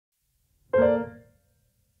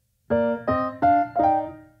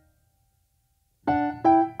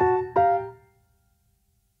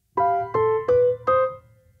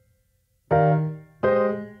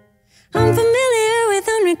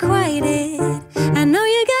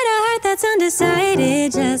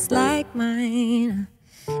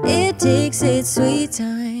takes its sweet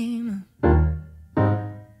time.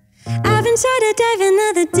 I've been trying to dive into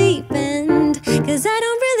the deep end, 'cause I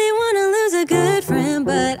don't really want to lose a good friend,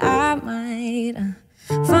 but I might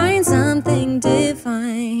find something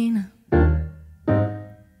divine.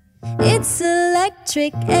 It's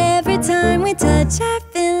electric every time we touch.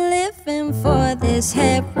 I've been living for this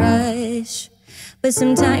head rush, but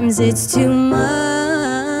sometimes it's too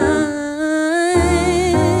much.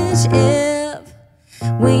 If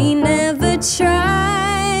we never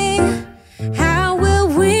try, how will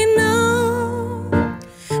we know,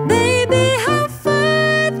 baby, how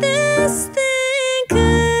far this thing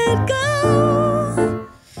could go?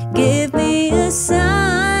 Give me a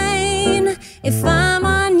sign if I'm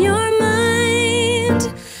on your mind.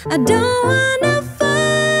 I don't wanna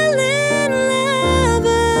fall in love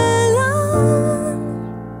alone.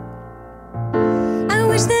 I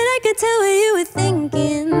wish that I could tell what you were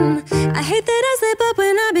thinking. I hate that I slip up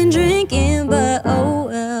when I've been drinking, but oh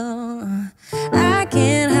well, I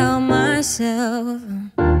can't help myself.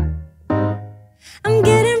 I'm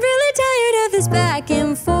getting really tired of this back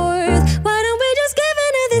and forth. Why don't we just give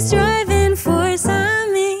into this driving force? I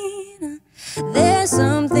mean, there's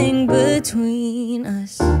something between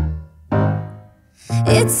us.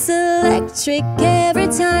 It's electric every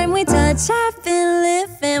time we touch. I've been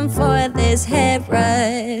living for this head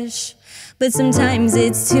rush, but sometimes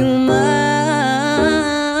it's too much.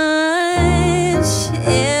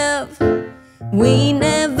 If we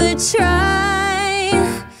never try,